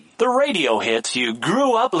The radio hits you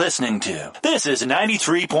grew up listening to. This is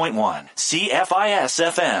 93.1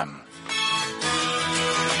 CFISFM.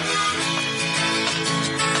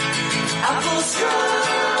 Apple Scruffs,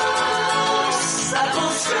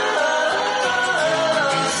 Apple Scruffs,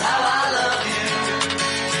 how I love you,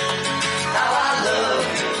 how I love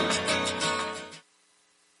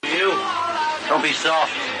you. You, don't be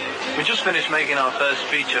soft. We just finished making our first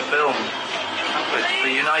feature film with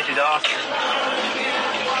the United Artists.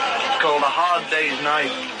 It's called A Hard Day's Night.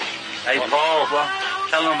 Hey Paul,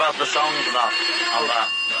 tell them about the songs and that.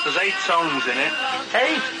 There's 8 songs in it.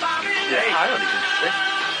 8? Yeah. I only did 6.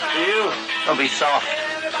 You, Don't be soft.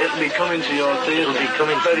 it'll be coming to your theatre. It'll be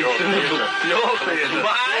coming to very your soon. theatre. Your theatre.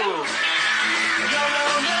 Wow.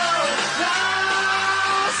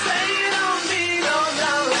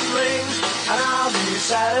 And I'll be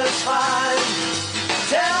satisfied.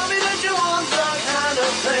 Tell me that you want the kind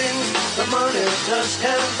of thing the money just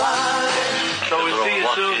can't buy. So we'll see you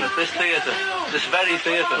soon at this theatre. This very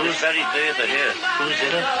theatre. This very theatre here. Who's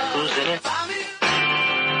in it? Who's in it?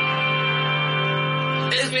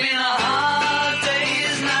 It's been a hard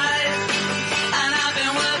day's night, and I've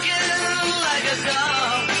been working like a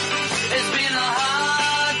dog. It's been a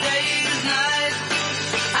hard day's night.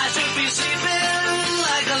 I should be sleeping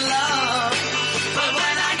like a log. But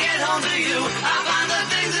when I get home to you, I find the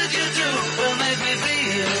things that you do will make me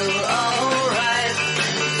feel alright.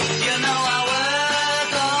 You know I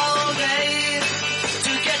work all day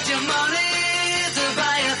to get your money to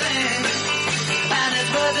buy a thing, and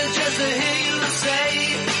it's worth it just to hear you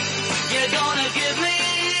say you're gonna give me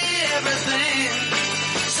everything.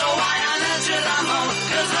 So why on earth should I moan?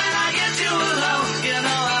 'Cause when I get you alone, you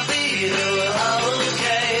know I feel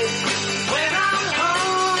okay. When I'm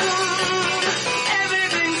home,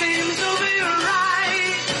 everything seems to be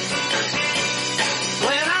right.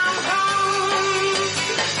 When I'm home,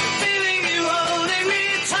 feeling you holding me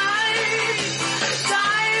tight,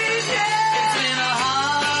 tight, yeah. It's been a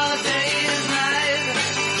hard day's night,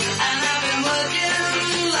 and I've been working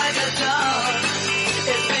like a dog.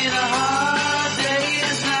 It's been a hard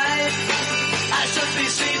day's night. I should be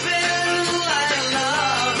sleeping like a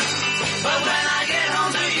log. But when I get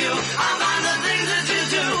home to you, I find the things that you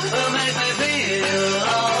do will make me feel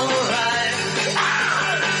alright.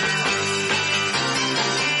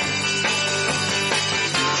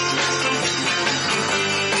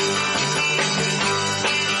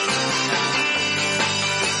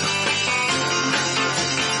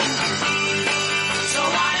 So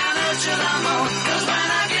why on earth should I moan? 'Cause when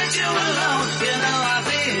I get you alone, you know I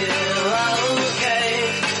feel okay.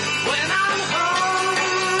 When I'm home,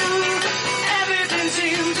 everything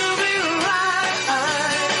seems to be right.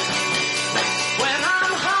 When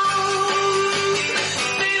I'm home,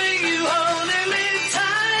 feeling you holding me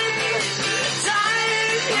tight,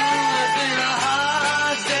 tight, yeah. It's been a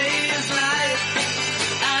hard day's night,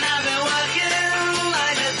 and I've been working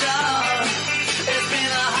like a dog. It's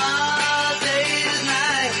been a hard day's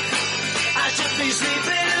night. I should be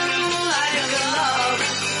sleeping like a log.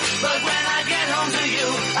 But when I get home to you,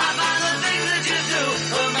 I find the things that you do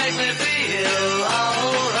will make me feel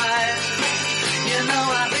alright. You know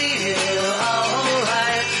I feel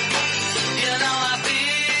alright. You know I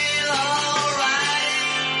feel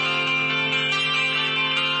alright.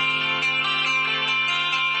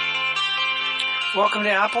 Welcome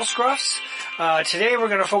to Apple Scruffs. Today we're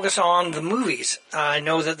going to focus on the movies. I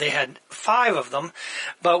know that they had 5 of them,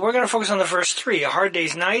 but we're going to focus on the first 3, A Hard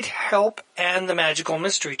Day's Night, Help, and The Magical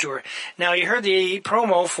Mystery Tour. Now, you heard the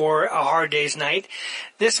promo for A Hard Day's Night.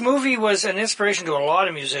 This movie was an inspiration to a lot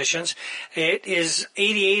of musicians. It is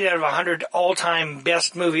 88 out of 100 all-time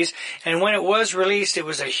best movies, and when it was released, it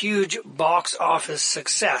was a huge box office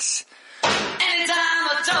success. Anytime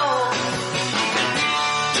I talk,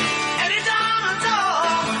 anytime I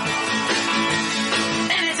talk,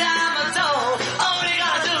 anytime I talk, all you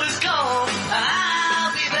gotta do is call, and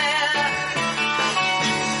I'll be there.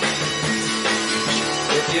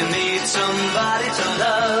 If you need somebody to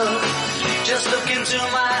love, just look into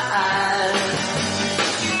my eyes.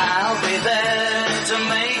 I'll be there to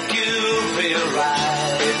make you feel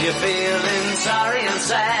right. If you're feeling sorry and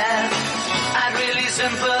sad, I'd really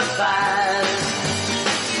sympathize.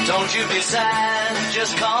 Don't you be sad,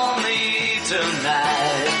 just call me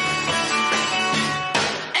tonight.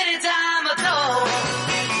 Anytime I talk,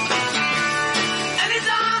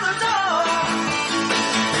 anytime I talk,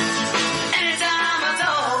 anytime I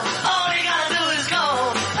talk, all you gotta do is call,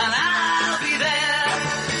 and I'll be there.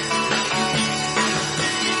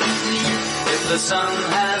 If the sun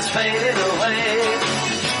has faded away,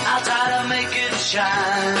 I'll try to make it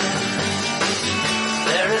shine.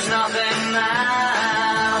 There is nothing I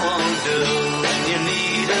won't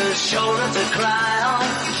cry on,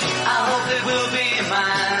 I hope it will be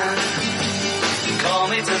mine. Call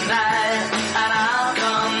me tonight and I'll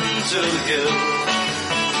come to you.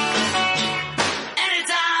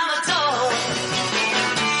 Anytime at all,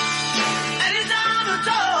 anytime at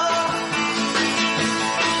all,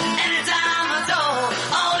 anytime at all,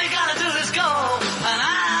 all you gotta do is go and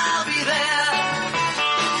I'll be there.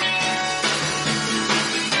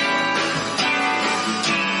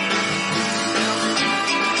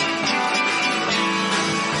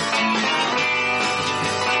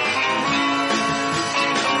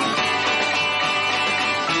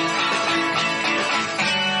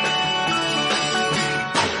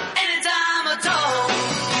 Anytime at all,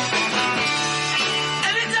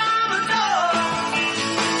 anytime at all,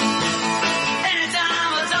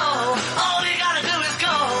 anytime at all, all you gotta do is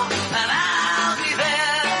go and I'll be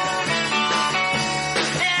there.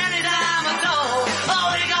 Anytime at all,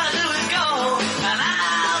 all you gotta do is go and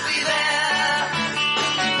I'll be there.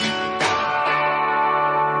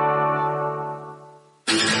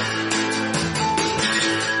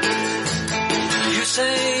 You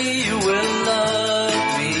say you will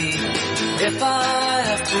love me if I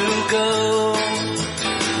have to go.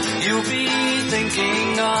 You'll be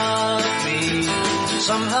thinking of me.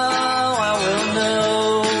 Somehow I will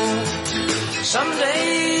know.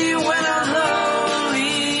 Someday when I'm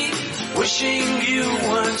lonely, wishing you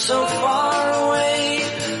weren't so far away,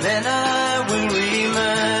 then I will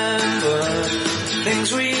remember things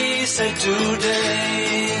we said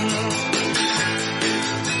today.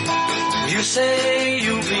 You say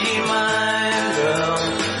you'll be mine, girl,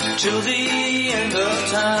 till the end of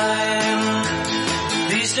time.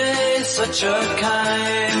 These days, such a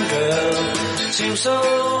kind girl seems so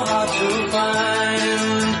hard to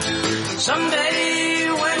find. Someday,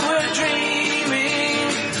 when we're dreaming,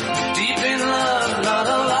 deep in love, not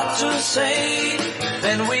a lot to say,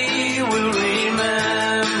 then we will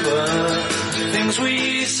remember things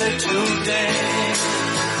we said today.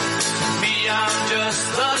 Me, I'm just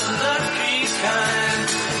the lucky kind.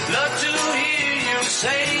 Love to hear you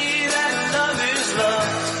say that love is love.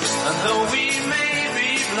 And though we may be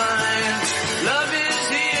blind, love is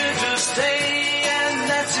here to stay, and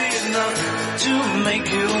that's enough to make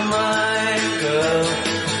you mine, girl.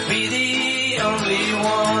 Be the only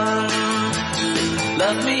one.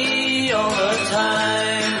 Love me all the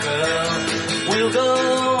time, girl. We'll go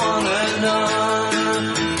on and on.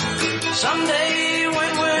 Someday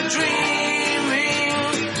when we're dreaming,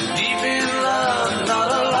 deep in love, not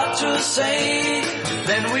a lot to say,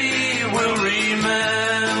 then we will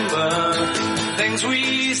remember things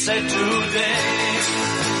we said today.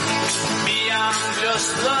 Me, I'm just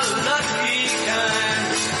the lucky kind.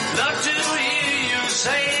 Love to hear you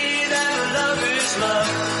say that love is love.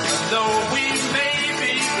 Though we may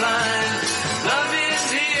be blind, love is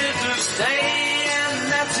here to stay, and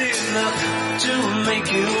that's enough to make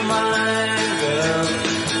you mine, girl.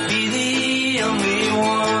 Be the only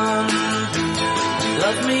one.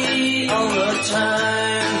 Love me all the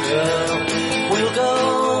time, girl. We'll go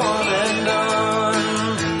on and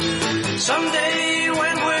on. Someday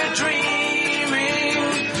when we're dreaming,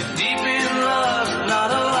 deep in love, not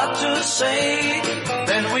a lot to say,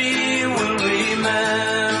 then we will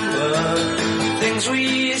remember things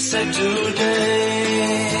we said today.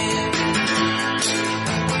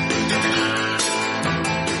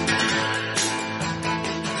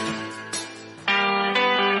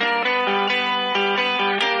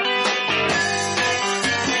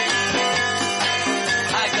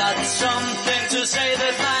 I got something to say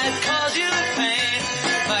that might cause you pain.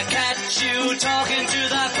 If I catch you talking to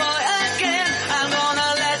that boy again, I'm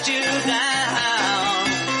gonna let you down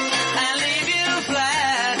and leave you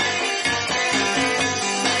flat.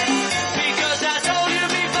 Because I told you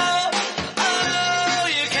before, oh,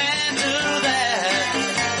 you can't do that.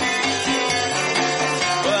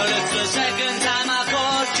 Well, it's the second time I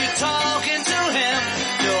caught you talking to him.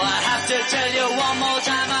 Do I have to tell you one more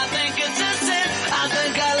time? I think it's a sin. I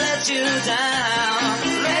think I let you down.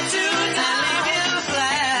 Let you down. And leave you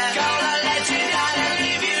flat. Gonna let you down and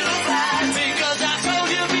leave you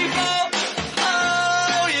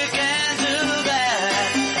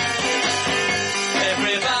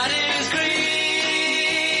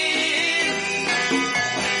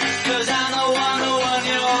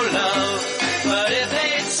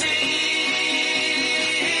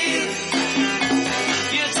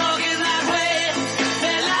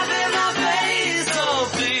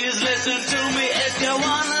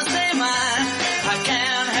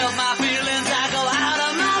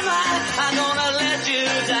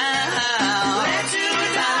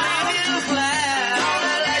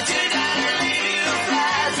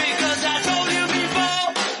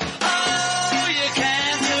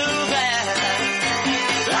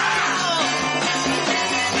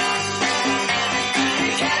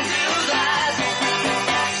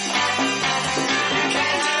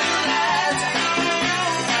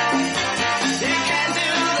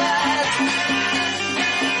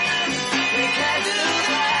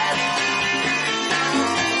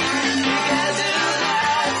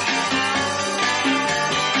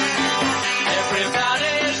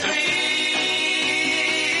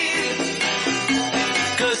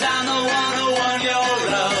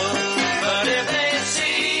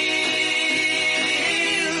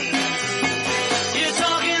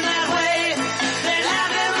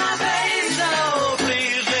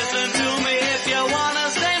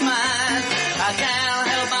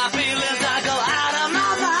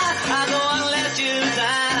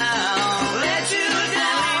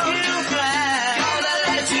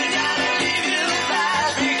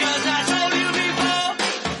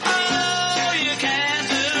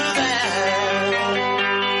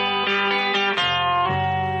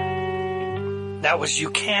That was You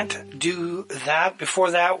Can't Do That.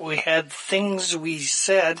 Before that, we had Things We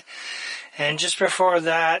Said. And just before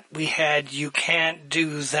that, we had You Can't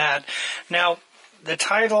Do That. Now, the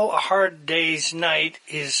title, A Hard Day's Night,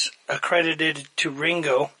 is accredited to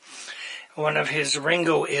Ringo, one of his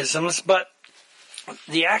Ringo-isms, but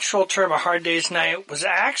the actual term, A Hard Day's Night, was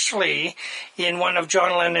actually in one of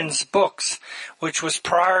John Lennon's books, which was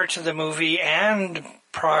prior to the movie and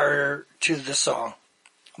prior to the song.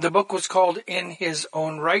 The book was called In His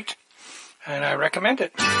Own Right, and I recommend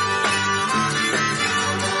it.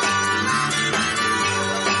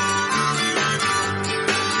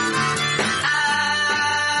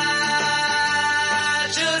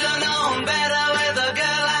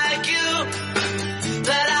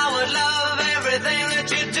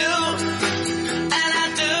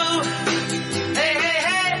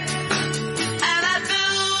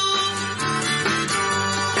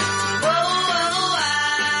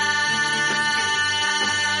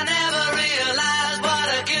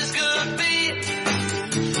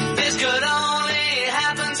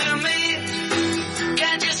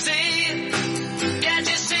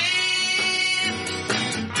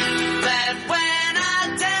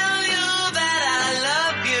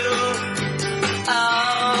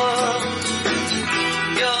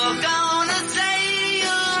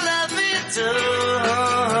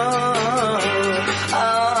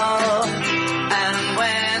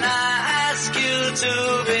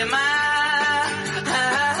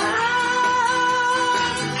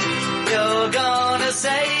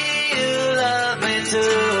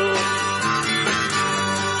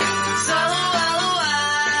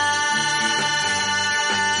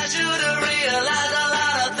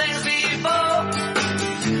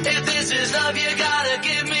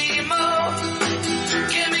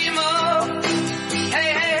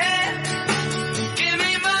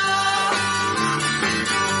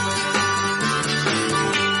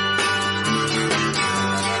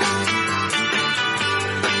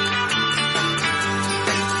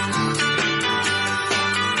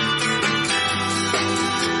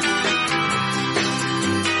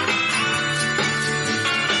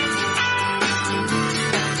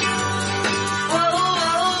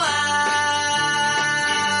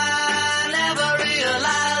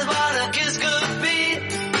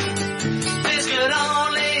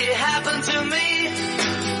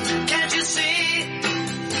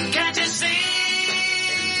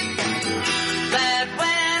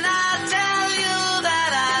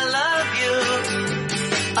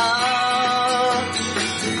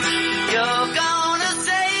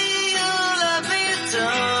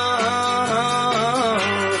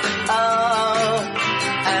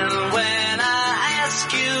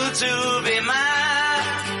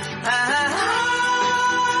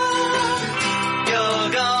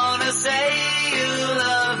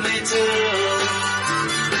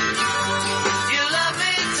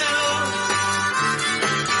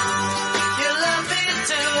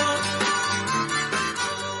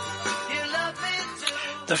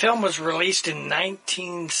 The film was released in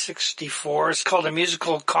 1964. It's called a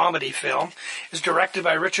musical comedy film. It was directed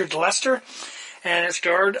by Richard Lester, and it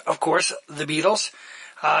starred, of course, the Beatles.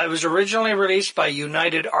 It was originally released by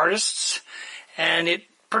United Artists, and it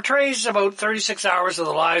portrays about 36 hours of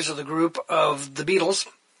the lives of the group of the Beatles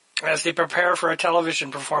as they prepare for a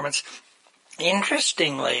television performance.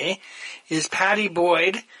 Interestingly, is Pattie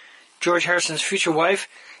Boyd, George Harrison's future wife,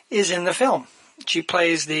 is in the film. She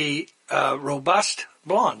plays the robust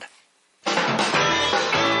blonde. Tell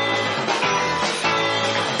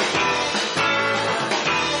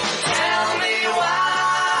me why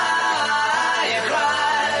you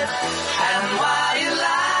cried and why you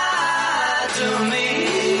lied to me.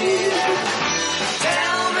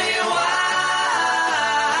 Tell me why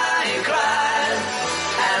you cried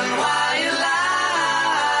and why you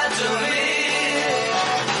lied to me.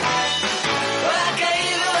 Well, I gave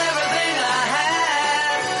you everything I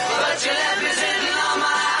had, but you left me sitting on my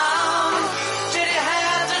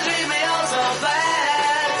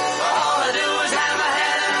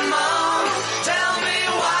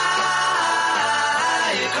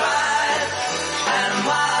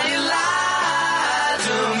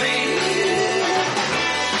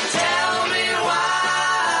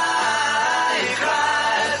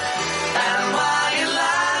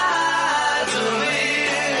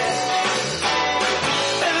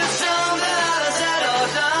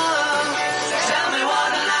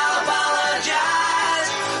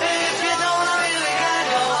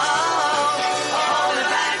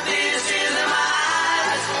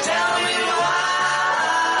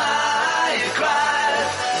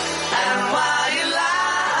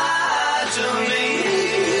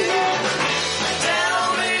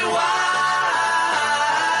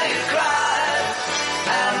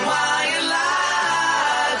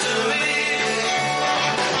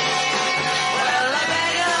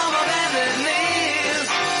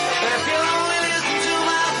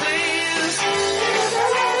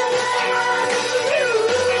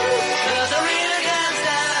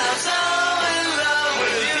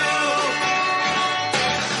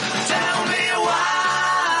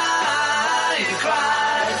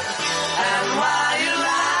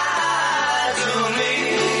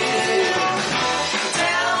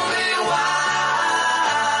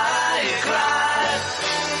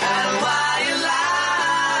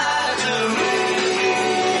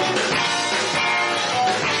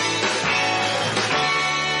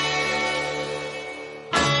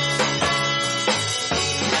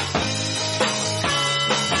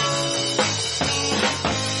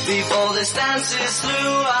Before this dance is through,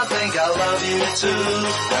 I think I love you too.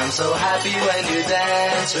 I'm so happy when you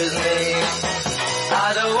dance with me.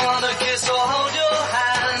 I don't wanna kiss or hold your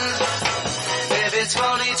hand. If it's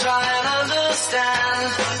funny, try and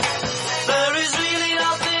understand. There is really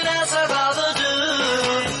nothing else I'd rather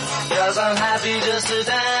do, 'cause I'm happy just to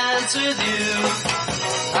dance with you.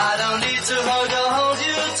 I don't need to hug or hold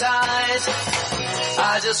you tight.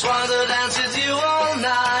 I just want to dance with you all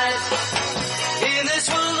night. In this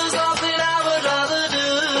world there's nothing I would rather do,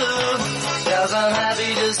 'cause I'm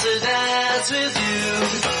happy just to dance with you.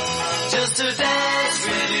 Just to dance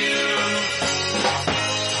with you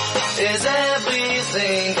is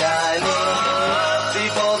everything I need.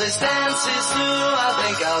 Before this dance is through, I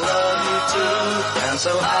think I love you too. I'm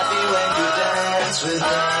so happy when you dance with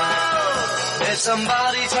me. If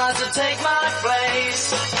somebody tries to take my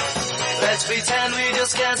place, let's pretend we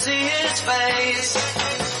just can't see his face.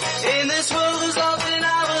 In this world there's nothing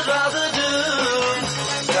I would rather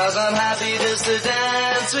do, 'cause I'm happy just to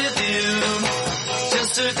dance with you.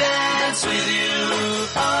 Just to dance with you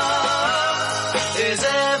is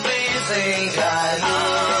everything I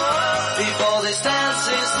need. Before this dance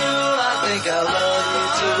is through, I think I love you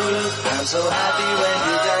too. I'm so happy when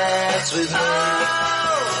you dance with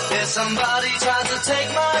me. If somebody tries to take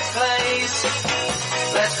my place,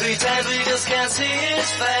 let's pretend we just can't see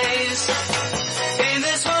his face. In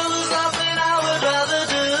this world there's nothing I would rather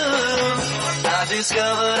do. I've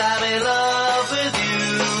discovered I'm in love with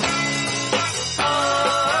you.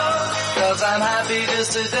 'Cause I'm happy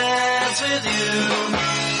just to dance with you.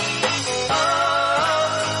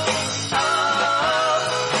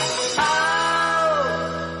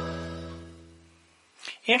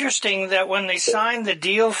 Interesting that when they signed the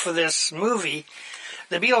deal for this movie,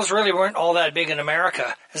 the Beatles really weren't all that big in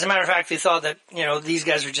America. As a matter of fact, they thought that, these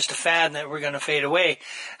guys were just a fad and that were going to fade away.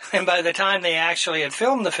 And by the time they actually had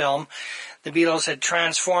filmed the film, the Beatles had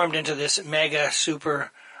transformed into this mega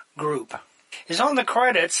super group. Is on the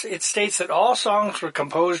credits, it states that all songs were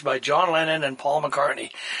composed by John Lennon and Paul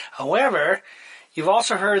McCartney. However, you've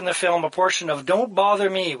also heard in the film a portion of Don't Bother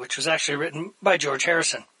Me, which was actually written by George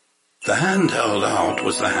Harrison. The hand held out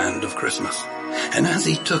was the hand of Christmas, and as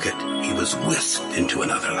he took it, he was whisked into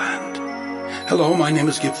another land. Hello, my name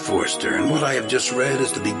is Gip Forster, and what I have just read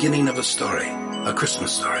is the beginning of a story, a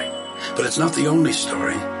Christmas story. But it's not the only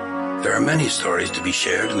story. There are many stories to be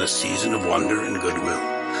shared in the season of wonder and goodwill.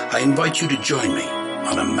 I invite you to join me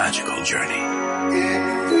on a magical journey.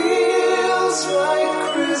 It feels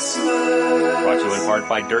like Christmas. Brought to you in part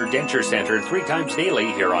by Durr Denture Center 3 times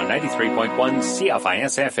daily here on 93.1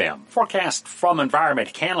 CFISFM. Forecast from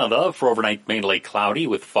Environment Canada for overnight mainly cloudy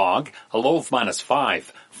with fog, a low of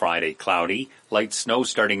 -5. Friday cloudy, light snow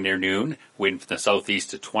starting near noon, wind from the southeast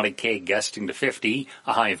to 20 km gusting to 50,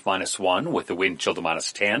 a high of -1 with the wind chill to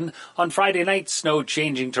 -10. On Friday night, snow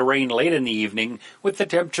changing to rain late in the evening with the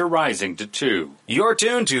temperature rising to 2. You're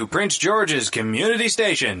tuned to Prince George's Community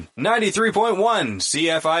Station, 93.1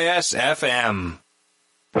 CFIS-FM.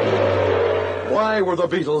 Why were the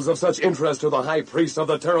Beatles of such interest to the high priest of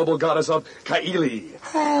the terrible goddess of Kaili?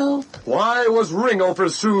 Help. Why was Ringo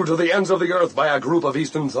pursued to the ends of the earth by a group of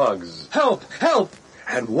Eastern thugs? Help. Help.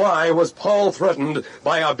 And why was Paul threatened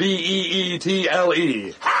by a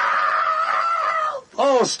BEETLE? Help.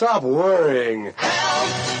 Oh, stop worrying. Help.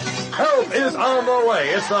 Help is on the way.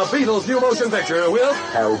 It's the Beatles' new motion picture with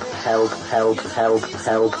Help, help, help, help,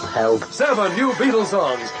 help, help. 7 new Beatles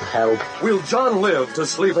songs. Help. Will John live to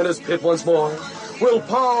sleep in his pit once more? Will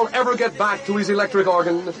Paul ever get back to his electric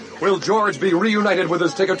organ? Will George be reunited with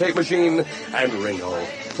his ticker tape machine? And Ringo,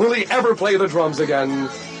 will he ever play the drums again?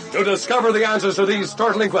 To discover the answers to these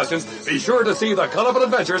startling questions, be sure to see the colorful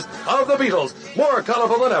adventures of the Beatles, more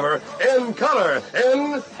colorful than ever, in color,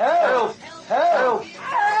 in Help! Help!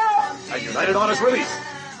 Help! A United Artists release.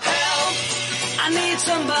 Help! I need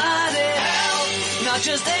somebody. Help! Not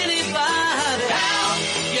just anybody. Help!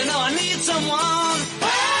 You know I need someone.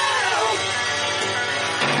 Help!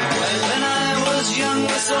 When I was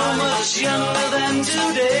younger, so much younger than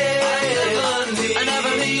today, I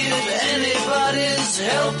never needed anybody's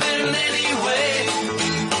help in any way.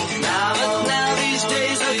 Now these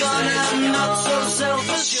days are gone, I'm not so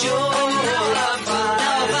self-assured. Now I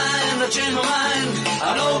find I've changed my mind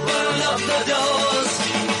and open up the doors.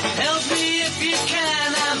 Help me if you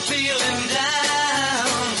can, I'm feeling down,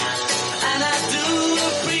 and I do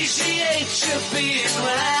appreciate you being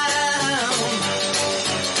round.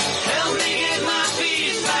 Help me get my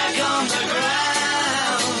feet back on the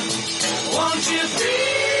ground. One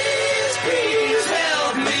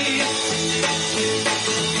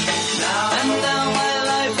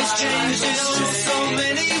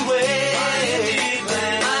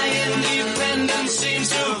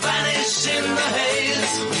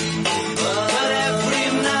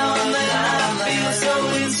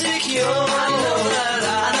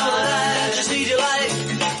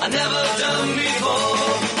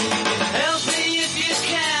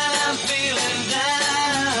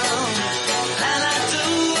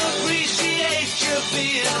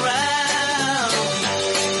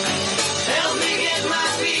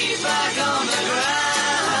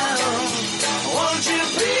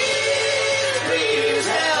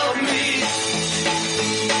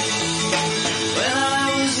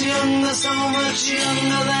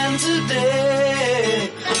am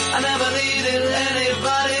today. I never needed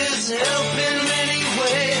anybody's help in any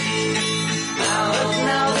way.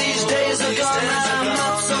 Now these days are gone, I'm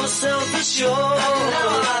not so self-assured. Now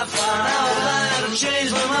I found out that I've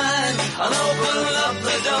changed my mind. I'll open up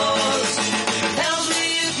the doors. Help me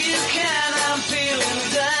if you can, I'm feeling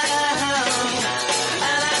down.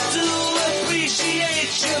 And I do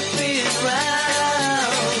appreciate you being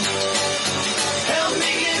around. Help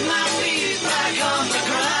me get my feet back on the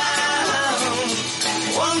ground.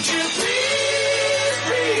 Won't you please,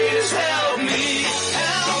 please help me,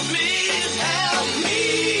 help me, help me.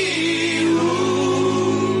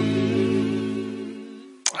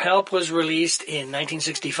 Help was released in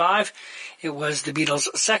 1965. It was the Beatles'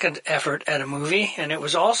 second effort at a movie, and it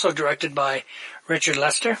was also directed by Richard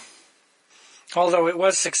Lester. Although it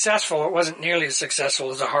was successful, it wasn't nearly as successful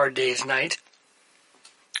as A Hard Day's Night.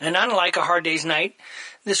 And unlike A Hard Day's Night,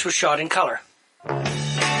 this was shot in color.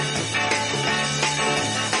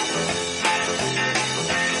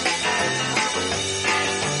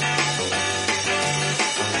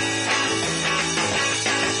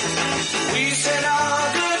 We said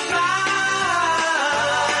our goodbye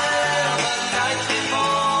the night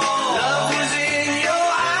before. Love was in your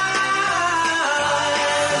eyes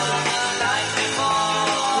the night before.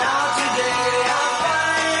 Now today I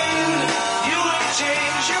find you have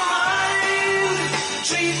changed your mind.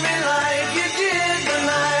 Treat me like you did the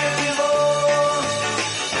night before.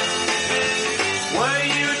 Were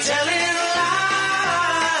you telling lies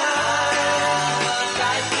the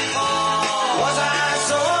night before? Was I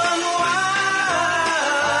so unwise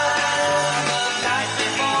the night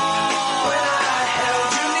before? When I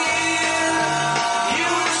held you near, you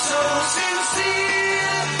were so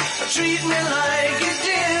sincere. Treat me like you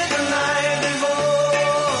did the night before.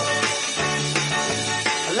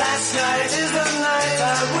 Last night is the night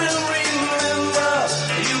I will remember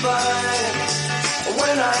you by.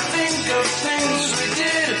 When I think of things we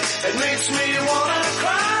did, it makes me wanna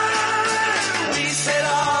cry. We said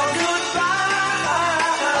our goodbye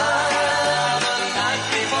the night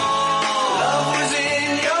before. Love was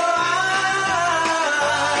in your eyes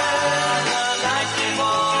the night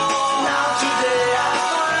before. Now today I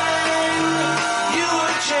find you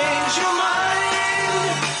have changed your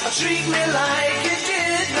mind. Treat me like you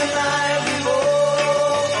did the night before.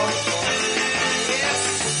 Yes.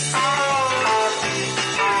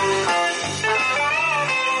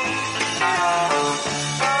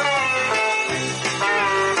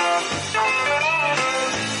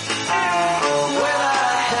 When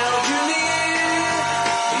I held you near,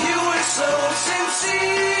 you were so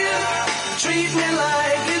sincere. Treat me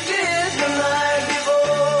like you did the night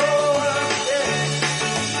before.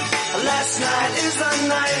 Last night is the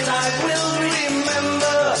night I will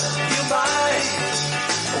remember you by.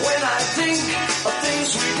 When I think of things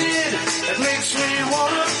we did, it makes me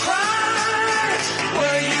wanna cry.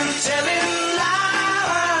 Were you telling lies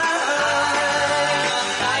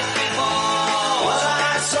the night before? Was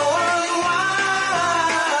I so unwise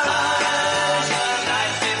the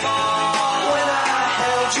night before? When I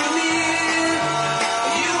held you near,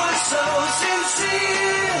 you were so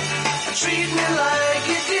sincere. Treat me like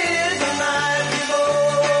you did the night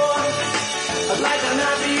before. Like the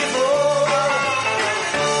night before.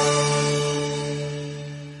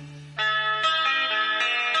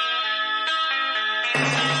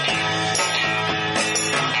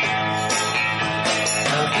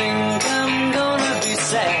 I think I'm gonna be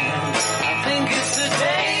sad. I think it's the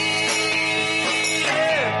day.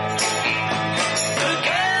 The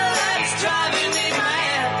girl that's driving me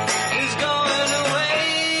mad is going away.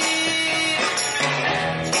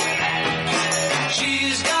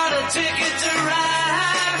 She's got a ticket to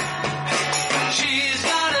ride. She's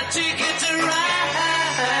got a ticket to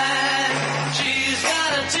ride. She's got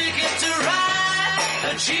a ticket to ride,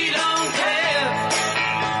 and she don't care.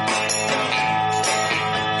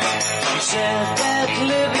 She said that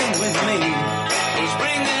living with me was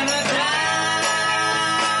bringing her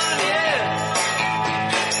down, yeah.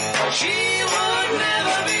 She would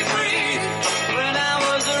never be free when I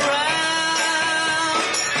was around.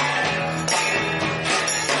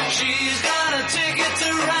 She's got a ticket to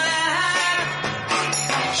ride.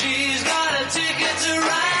 She's got a ticket to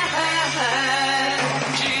ride.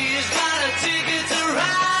 She's got a ticket to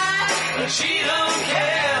ride, and she don't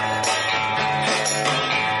care.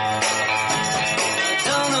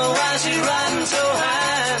 Don't know why she's riding so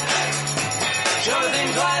high. Sure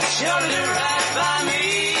think quite sure to ride by me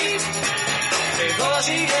before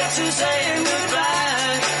she gets to saying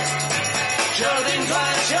goodbye. Sure think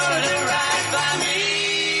quite sure to ride by me.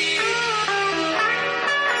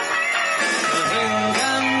 I think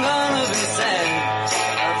I'm gonna be sad.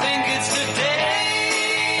 I think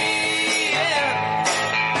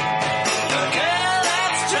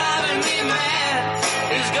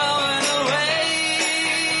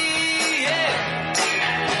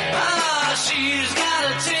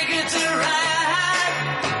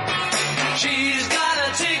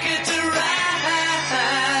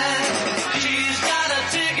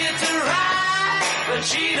but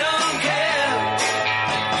she don't care.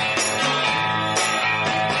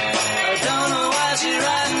 I don't know why she's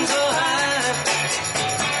riding so high.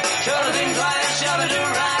 Sure to think twice, sure to do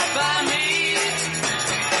right by me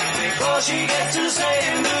before she gets to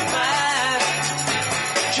saying goodbye.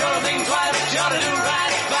 Sure to think twice, sure to do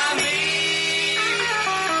right by me.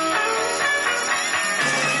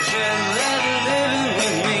 She's living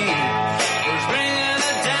with me, was bringing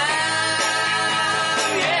it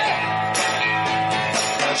down, yeah.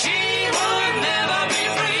 She would never be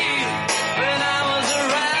free when I was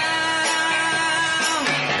around.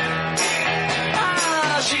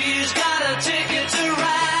 Ah, she's got a ticket to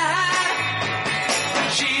ride.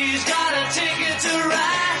 She's got a ticket to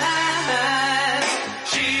ride.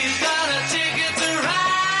 She's got a ticket to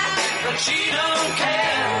ride, but she don't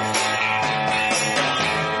care.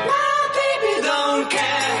 My baby don't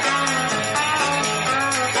care.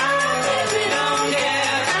 My baby don't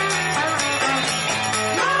care.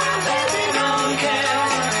 My baby don't care.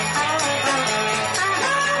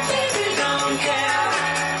 My baby don't care.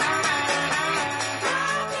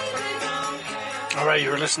 All right, you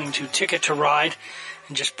were listening to Ticket to Ride,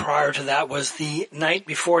 and just prior to that was The Night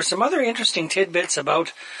Before. Some other interesting tidbits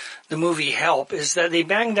about the movie Help is that they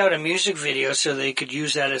banged out a music video so they could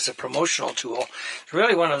use that as a promotional tool. It's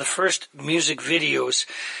really one of the first music videos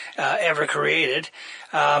ever created.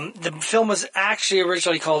 The film was actually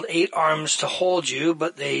originally called 8 Arms to Hold You,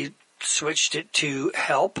 but they switched it to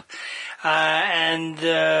Help. And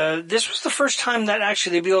this was the first time that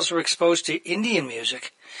actually the Beatles were exposed to Indian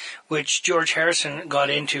music, which George Harrison got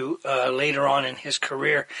into later on in his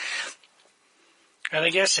career. And I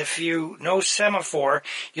guess if you know Semaphore,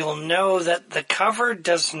 you'll know that the cover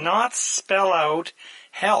does not spell out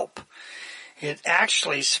help. It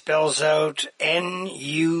actually spells out N-U-J-V.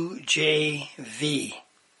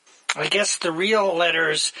 I guess the real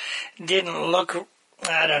letters didn't look,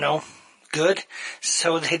 I don't know, good,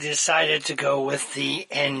 so they decided to go with the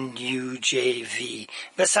N-U-J-V.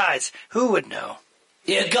 Besides, who would know?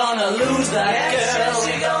 You're gonna lose that girl. Yes,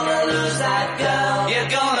 you're gonna lose that girl. You're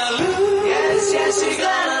gonna lose. Yes, you're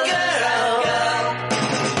gonna girl.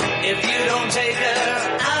 If you don't take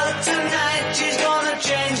her out tonight, she's gonna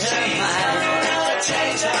change her mind.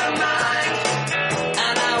 Change her mind.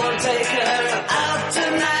 And I will take her out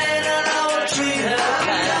tonight, and I will treat her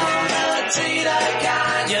kind. Treat her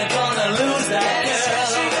kind. You're gonna lose that girl.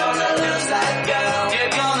 Yes, you're gonna lose that girl. You're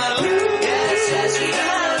gonna lose. Yes, you're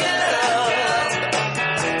gonna girl.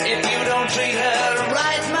 If you don't treat her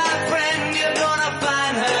right, my friend, you're gonna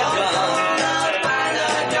find her gone. Find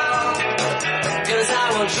her gone. 'Cause I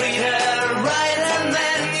will treat her right, and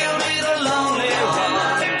then you'll be the lonely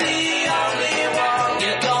one. The only one.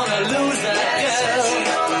 You're gonna lose that girl. Yes, you're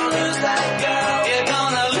gonna lose that girl. You're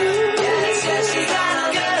gonna lose. Yes, you're gonna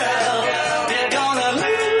girl. You're gonna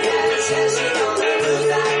lose. Yes, you're gonna lose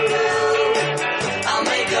that girl. I'll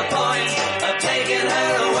make a point of taking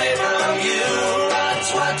her away from you. That's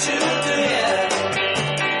what you do, yeah.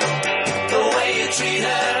 The way you treat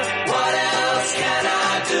her, what else can I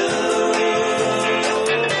do?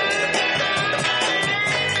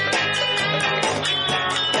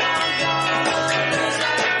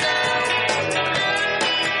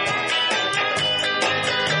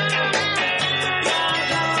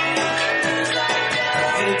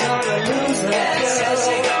 You're gonna lose that girl. Yes,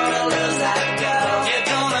 you're gonna lose that girl. You're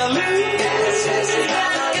gonna lose. Yes, you're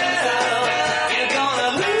gonna girl. You're gonna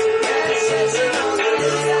lose. Yes, you're gonna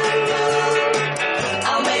lose that girl.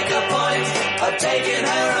 I'll make a point of taking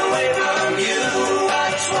her away from you.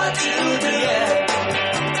 That's what you do, yeah.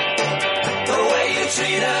 The way you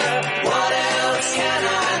treat her, what else can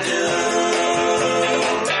I do?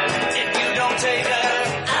 If you don't take her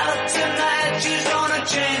out tonight, she's gonna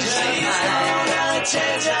change her mind.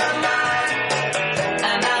 Change her mind.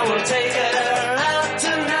 And I will take her out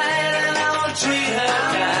tonight, and I will treat her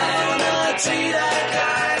kind. Treat her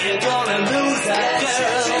kind. You're gonna lose that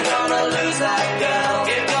girl. You're gonna lose that girl.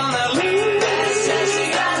 You're gonna lose. Yes,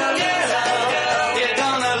 you're gonna girl. You're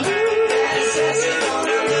gonna lose. Yes, you're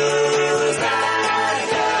gonna lose that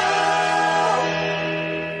girl.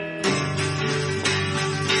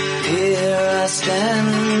 Here I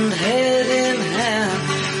stand, head in hand,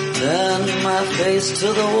 turn my face to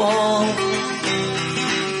the wall.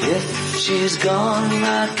 If she's gone,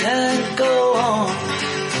 I can't go on,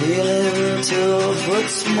 feeling 2 foot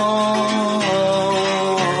small.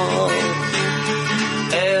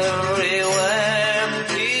 Everywhere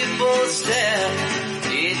people stare,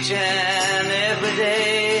 each and every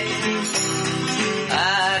day.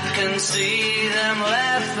 I can see them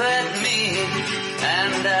laugh at me,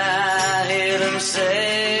 and I hear them say,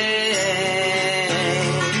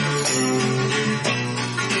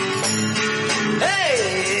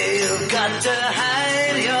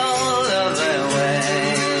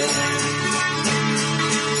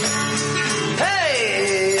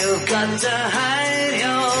 got to hide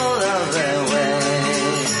your love away.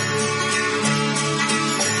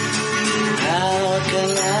 How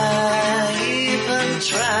can I even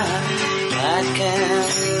try? I can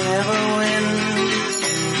never win.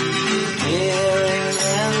 Hearing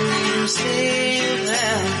them say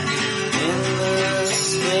them in the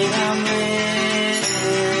state I'm in.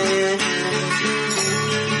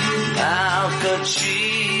 How could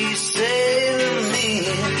she say to me,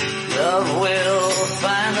 love will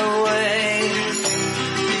find a way?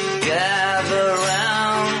 Gather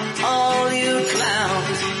round, all you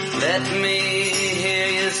clowns, let me hear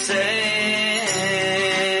you say.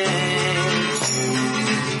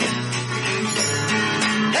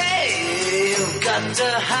 Hey, you've got to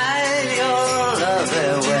hide your love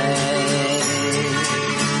away.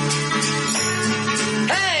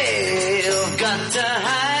 Hey, you've got to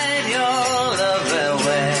hide your love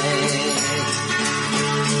away.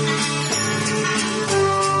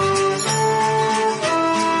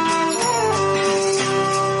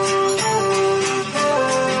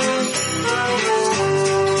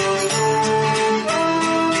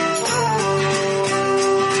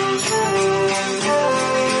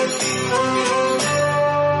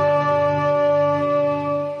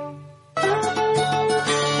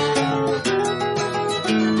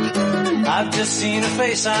 I've just seen her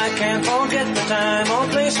face, I can't forget the time or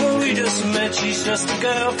place where we just met. She's just a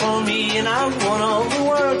girl for me, and I want all the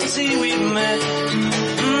world to see we've met.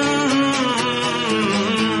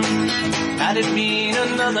 Had it been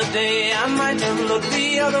another day, I might have looked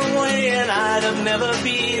the other way, and I'd have never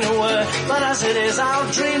been aware. But as it is, I'll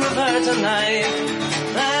dream of her tonight.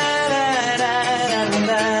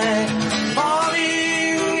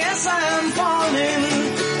 Falling, yes I'm falling,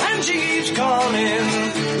 and she keeps calling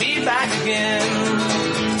me back again.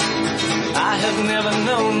 I have never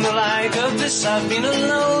known the like of this. I've been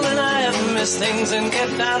alone and I have missed things and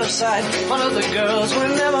kept out of sight. But other girls were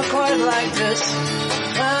never quite like this.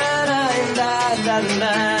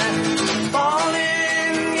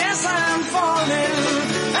 Falling, yes I'm falling,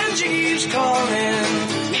 and she keeps calling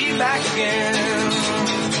me back again.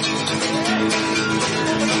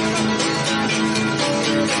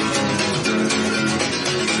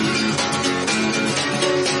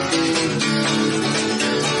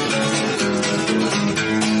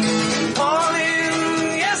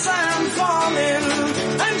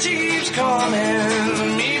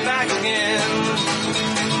 Calling me back again.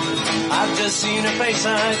 I've just seen her face,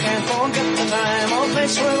 I can't forget the time or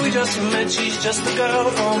place where we just met. She's just the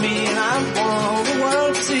girl for me, and I want all the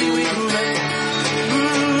world to see we met.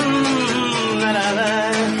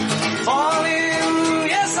 Falling,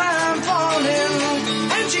 yes I'm falling,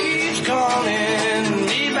 and she keeps calling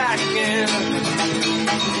me back again.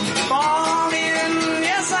 Falling,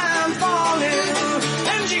 yes I'm falling,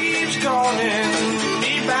 and she keeps calling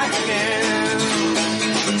me back again.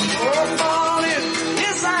 Oh, falling,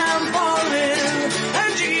 yes I'm falling,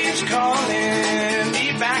 and she keeps calling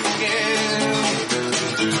me back again.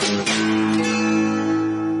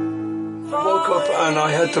 I woke up and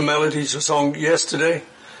I had the melodies of the song yesterday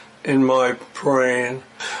in my brain,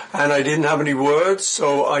 and I didn't have any words,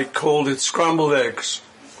 so I called it Scrambled Eggs.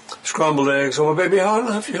 Scrambled eggs. Oh, my baby, how do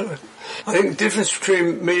I feel it? I think the difference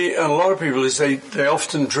between me and a lot of people is they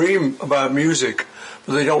often dream about music,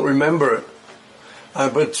 but they don't remember it.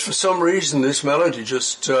 But for some reason, this melody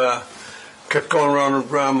just kept going round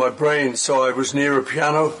and round my brain. So I was near a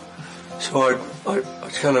piano, so I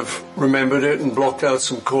kind of remembered it and blocked out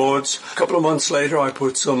some chords. A couple of months later, I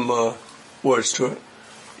put some words to it.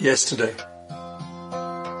 Yesterday.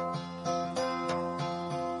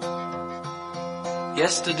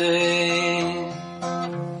 Yesterday,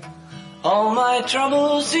 all my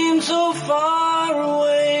troubles seem so far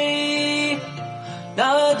away.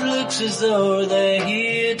 Now it looks as though they're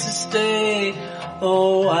here to stay.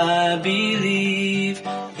 Oh, I believe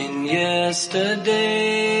in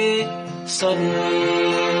yesterday.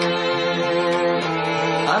 Suddenly,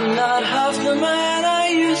 I'm not half the man I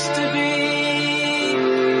used to be.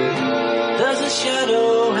 There's a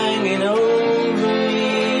shadow hanging over me.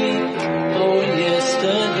 Oh,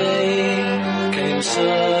 yesterday came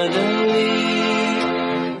suddenly.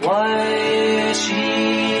 Why she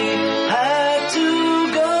had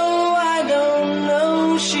to go, I don't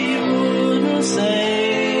know, she wouldn't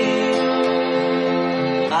say.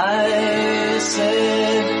 I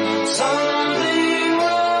said something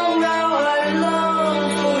wrong, now I long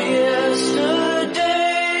for yesterday.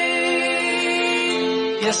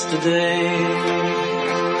 Yesterday,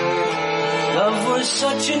 love was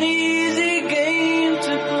such an easy game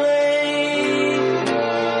to play.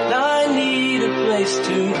 Now I need a place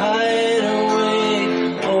to hide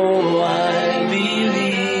away. Oh, I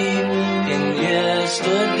believe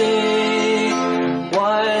yesterday.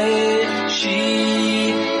 Why she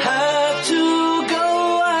had to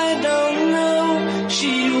go, I don't know.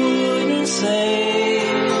 She wouldn't say.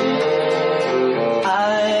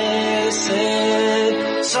 I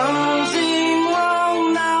said something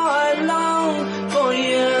wrong, now I long for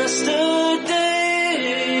yesterday.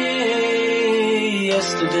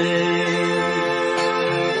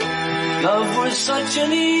 Love was such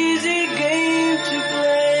an easy game to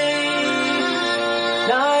play.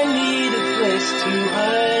 Now I need a place to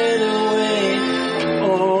hide away.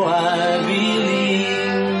 Oh, I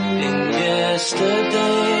believed in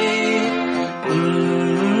yesterday.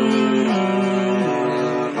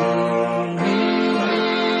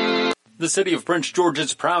 The City of Prince George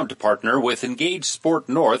is proud to partner with Engage Sport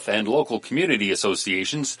North and local community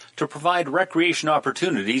associations to provide recreation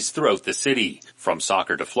opportunities throughout the city. From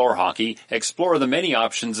soccer to floor hockey, explore the many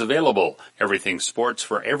options available. Everything sports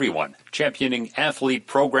for everyone, championing athlete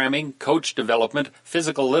programming, coach development,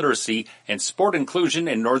 physical literacy, and sport inclusion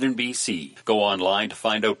in northern BC. Go online to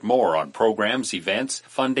find out more on programs, events,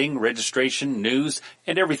 funding, registration, news,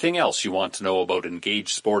 and everything else you want to know about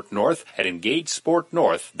Engage Sport North at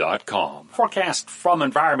engagesportnorth.com. Forecast from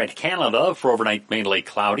Environment Canada for overnight mainly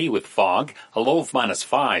cloudy with fog, a low of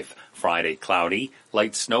 -5. Friday cloudy,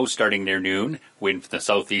 light snow starting near noon, wind from the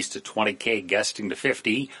southeast to 20 km gusting to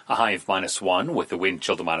 50, a high of -1 with the wind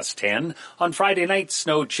chill to -10. On Friday night,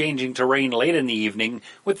 snow changing to rain late in the evening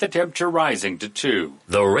with the temperature rising to 2.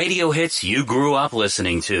 The radio hits you grew up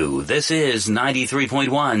listening to. This is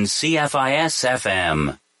 93.1 CFIS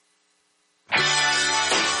FM.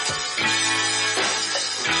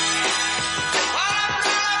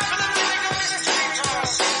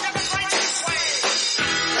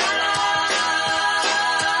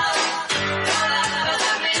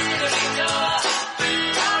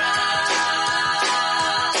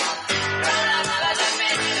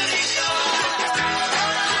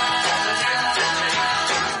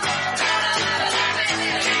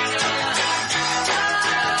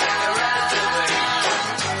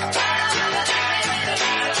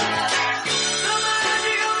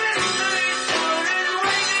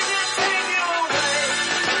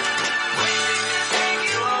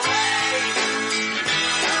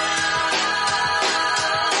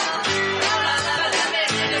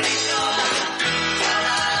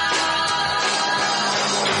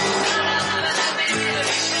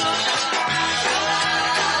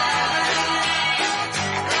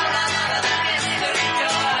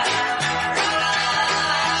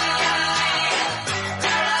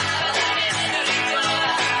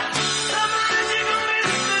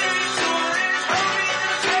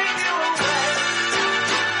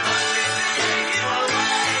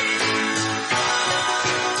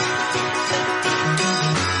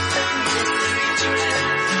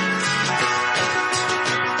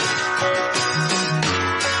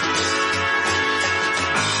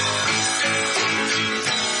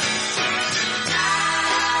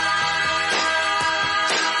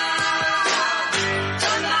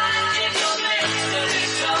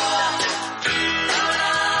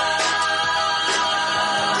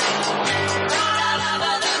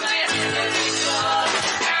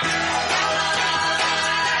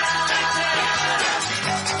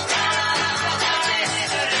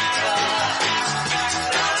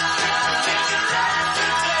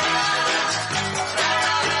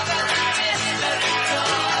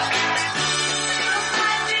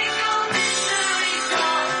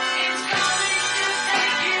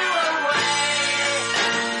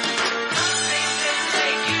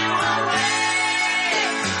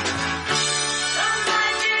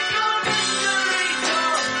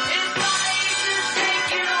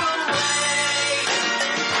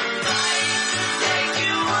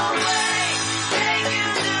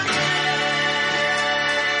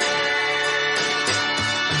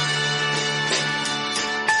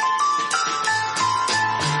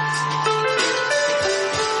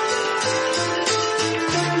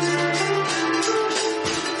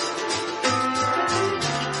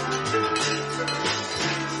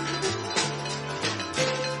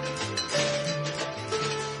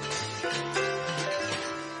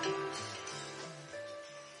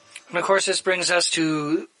 And of course, this brings us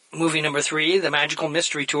to movie number 3, The Magical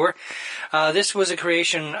Mystery Tour. This was a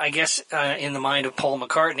creation, I guess, in the mind of Paul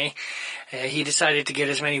McCartney. He decided to get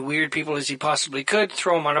as many weird people as he possibly could,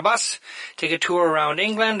 throw them on a bus, take a tour around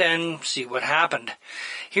England, and see what happened.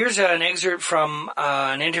 Here's an excerpt from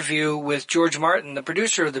an interview with George Martin, the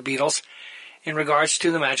producer of the Beatles, in regards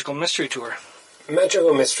to the Magical Mystery Tour.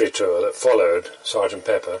 Magical Mystery Tour that followed Sgt.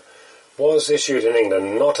 Pepper was issued in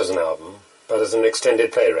England not as an album, but as an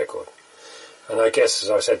extended play record. And I guess, as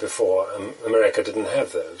I said before, America didn't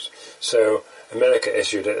have those. So America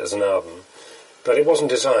issued it as an album, but it wasn't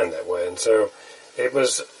designed that way, and so it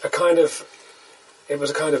was a kind of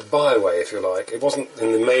byway, if you like. It wasn't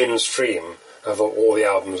in the mainstream of all the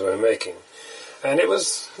albums we were making. And it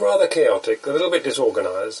was rather chaotic, a little bit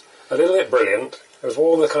disorganised, a little bit brilliant. It was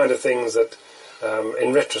all the kind of things that,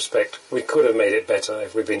 in retrospect, we could have made it better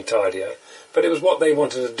if we'd been tidier, but it was what they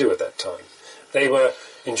wanted to do at that time. They were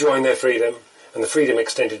enjoying their freedom, and the freedom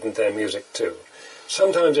extended into their music too.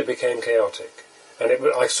 Sometimes it became chaotic, and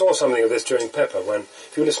I saw something of this during Pepper, when,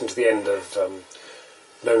 if you listen to the end of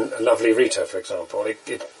Lovely Rita, for example,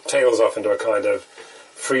 it tails off into a kind of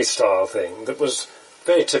freestyle thing that was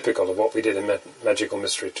very typical of what we did in Magical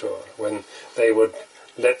Mystery Tour, when they would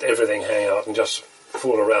let everything hang out and just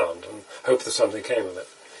fool around and hope that something came of it.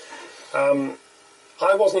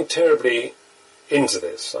 I wasn't terribly into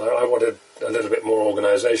this. I wanted a little bit more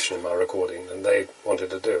organisation in my recording than they wanted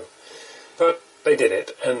to do. But they did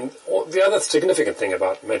it, and the other significant thing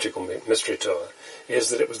about Magical Mystery Tour is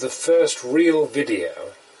that it was the first real video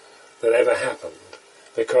that ever happened,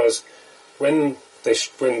 because when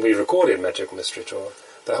we recorded Magical Mystery Tour,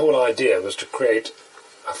 the whole idea was to create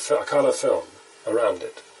a colour film around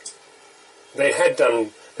it. They had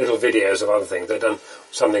done little videos of other things. They'd done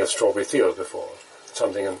something of Strawberry Fields before,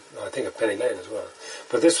 something, I think, of Penny Lane as well.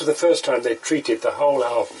 But this was the first time they treated the whole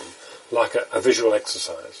album like a visual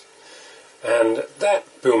exercise. And that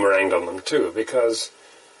boomeranged on them too, because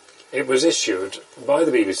it was issued by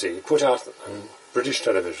the BBC, put out on British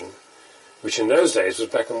television, which in those days was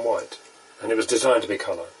black and white, and it was designed to be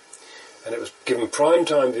colour. And it was given prime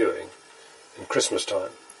time viewing in Christmas time,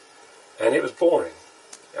 and it was boring.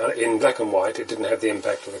 In black and white, it didn't have the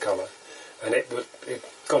impact of the colour, and it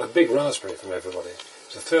got a big raspberry from everybody. It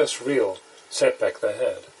was the first real setback they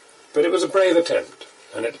had. But it was a brave attempt,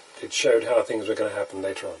 and it showed how things were going to happen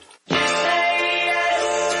later on.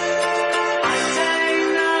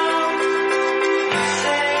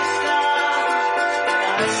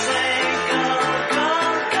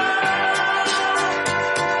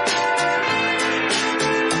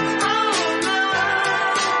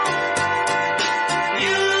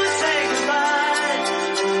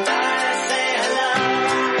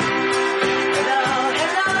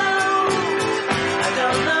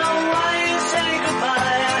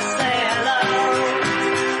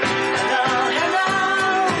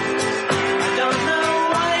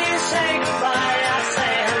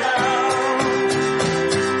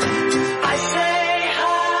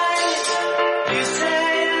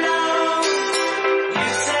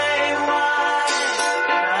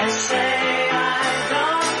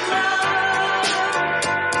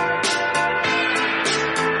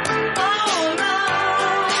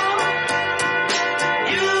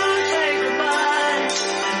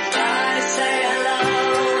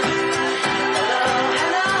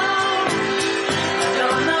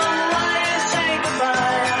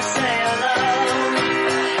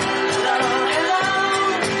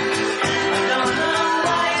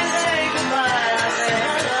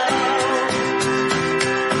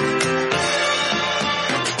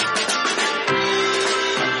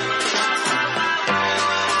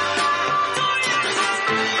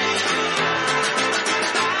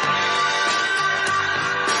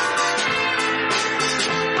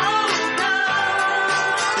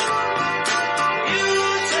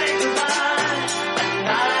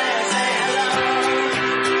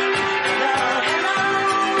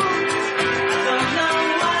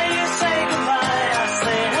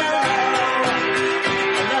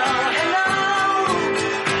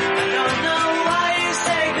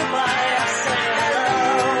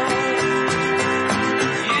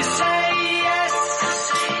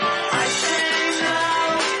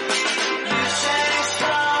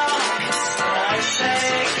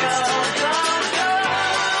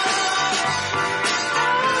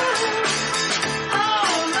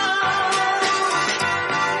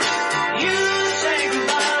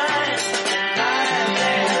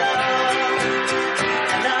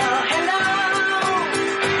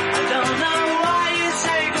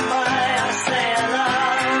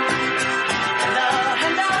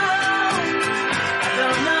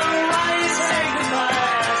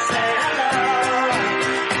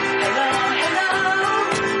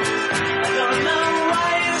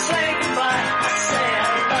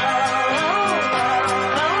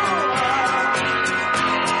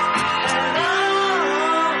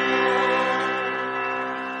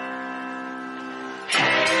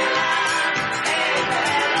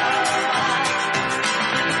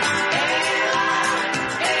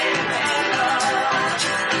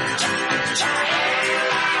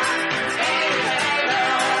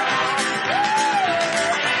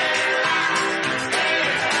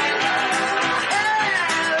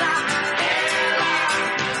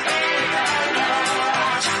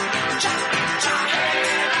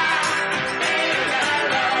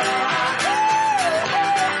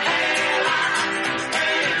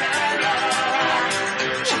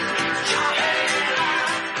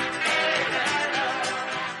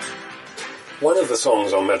 of the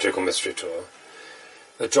songs on Magical Mystery Tour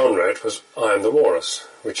that John wrote was I Am the Walrus,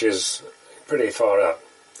 which is pretty far out.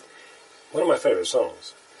 One of my favourite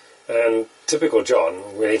songs. And typical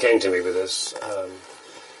John, when he came to me with this,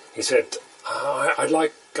 he said, I'd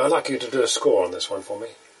like you to do a score on this one for me.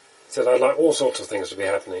 He said, I'd like all sorts of things to be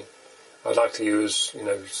happening. I'd like to use,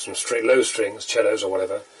 some low strings, cellos or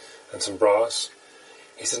whatever, and some brass.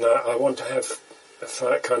 He said, I want to have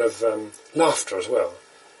a kind of laughter as well.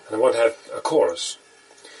 And I want to have a chorus.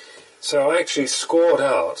 So I actually scored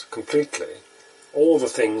out completely all the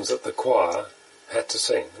things that the choir had to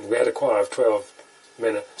sing. And we had a choir of 12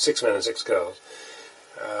 men, 6 men and 6 girls.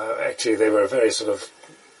 Actually, they were a very sort of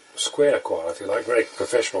square choir, if you like, very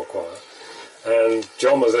professional choir. And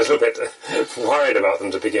John was a little bit worried about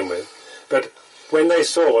them to begin with. But when they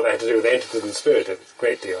saw what they had to do, they entered in the spirit a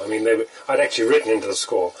great deal. I mean, I'd actually written into the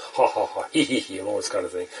score, ha ha ha, hee hee hee, and all this kind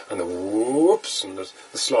of thing. And the whoops and the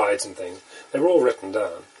slides and things. They were all written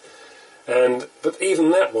down. But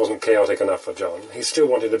even that wasn't chaotic enough for John. He still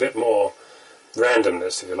wanted a bit more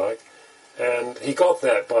randomness, if you like. And he got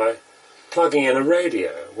that by plugging in a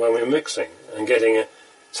radio when we were mixing and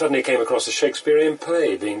suddenly came across a Shakespearean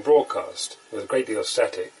play being broadcast with a great deal of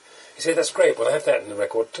static. He said, that's great, well, I have that in the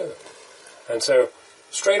record too. And so,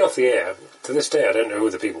 straight off the air, to this day I don't know who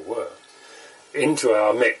the people were, into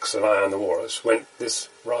our mix of I Am the Walrus went this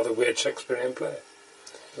rather weird Shakespearean play.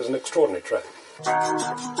 It was an extraordinary track.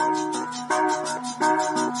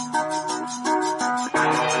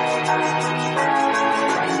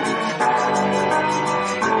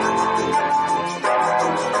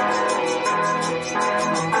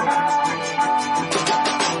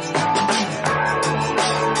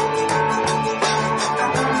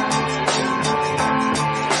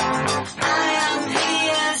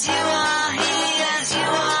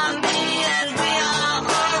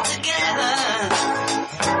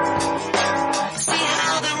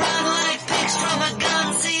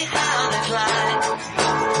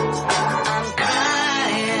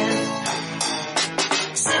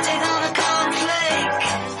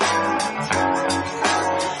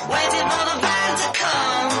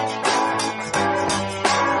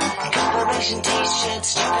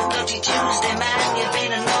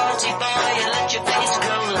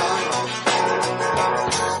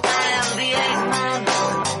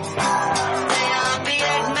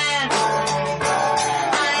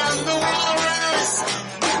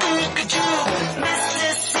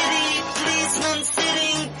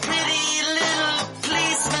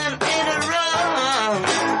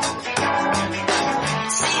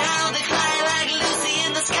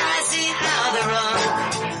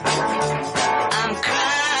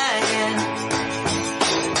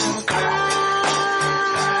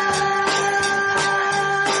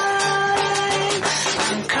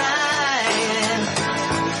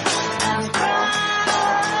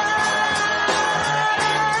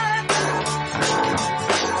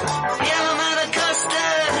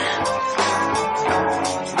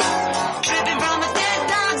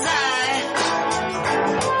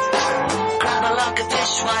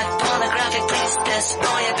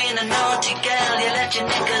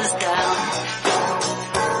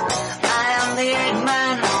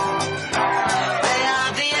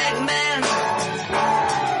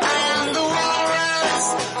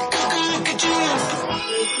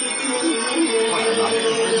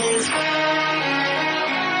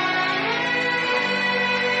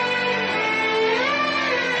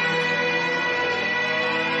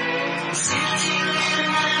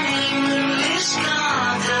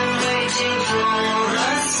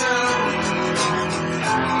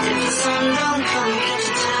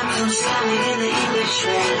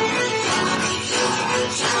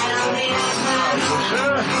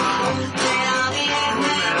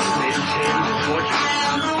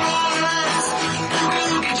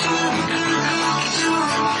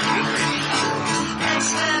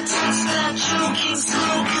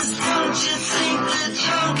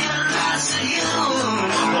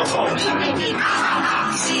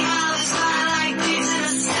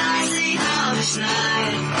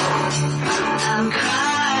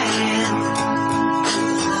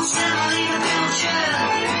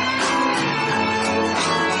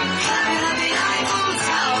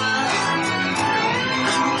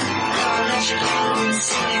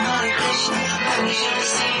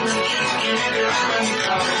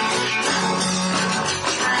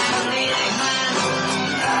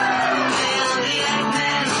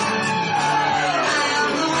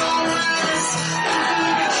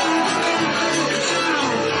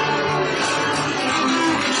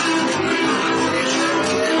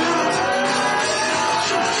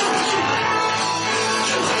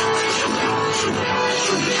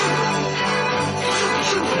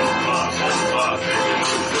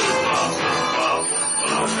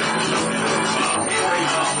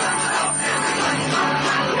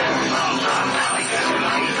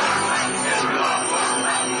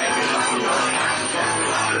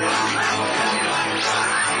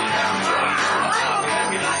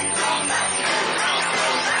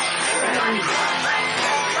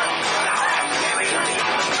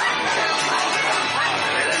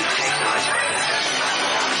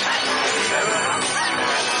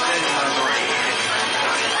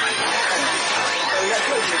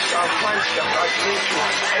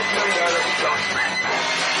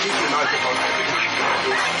 microphone.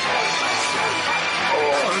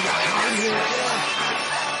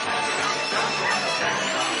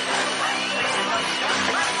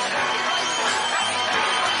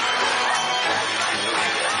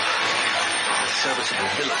 Serviceable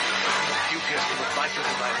villain. You pierce the vitals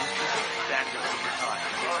of my mistress, stand up in the time.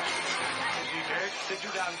 Easy, Dick. Sit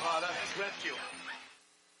you down, Father. Rest you.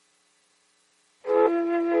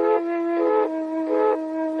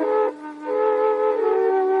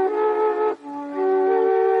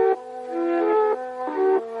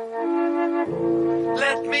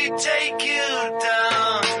 Let me take you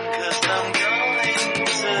down, 'cause I'm going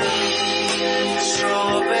to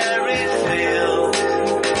Strawberry Field.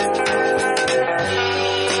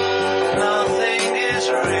 Nothing is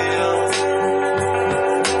real,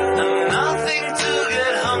 and nothing to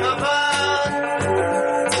get hung about.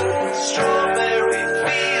 Strawberry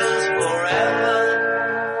fields forever.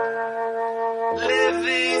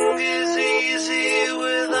 Living is easy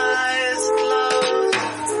with eyes closed.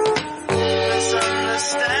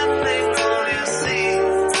 Misunderstanding all you see.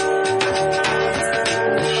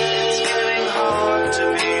 It's getting hard to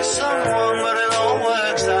be someone, but it all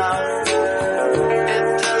works out. It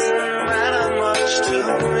doesn't matter much to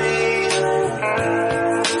me.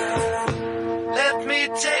 Let me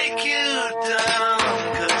take you down,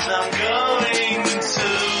 'cause I'm going to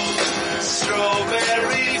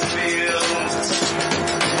Strawberry Fields.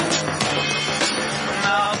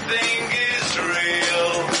 Nothing is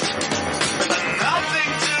real, and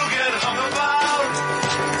nothing to get hung about.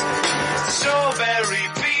 Strawberry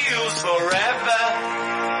Fields forever.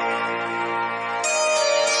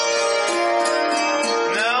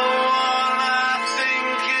 No one I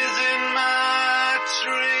think is in my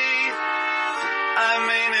tree. I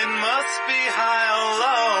mean, it must be high or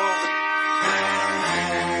low.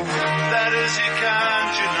 That is, you can't,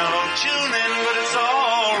 tune in, but it's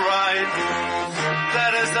alright.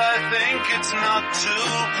 That is, I think it's not too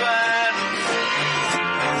bad.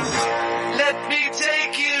 Let me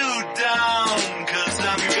take you down, 'cause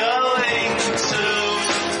I'm going to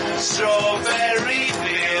Strawberry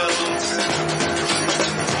Fields.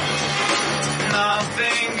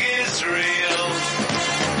 Nothing is real,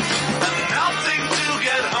 and nothing to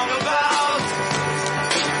get hung about.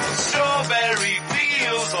 Strawberry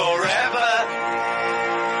Fields forever.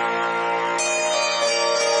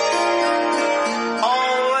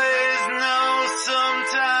 Always know,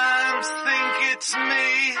 sometimes think it's me,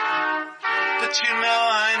 but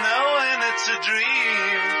I know when it's a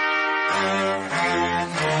dream.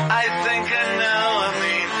 I think I know,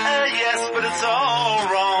 yes, but it's all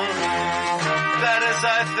wrong. That is,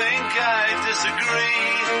 I think I disagree.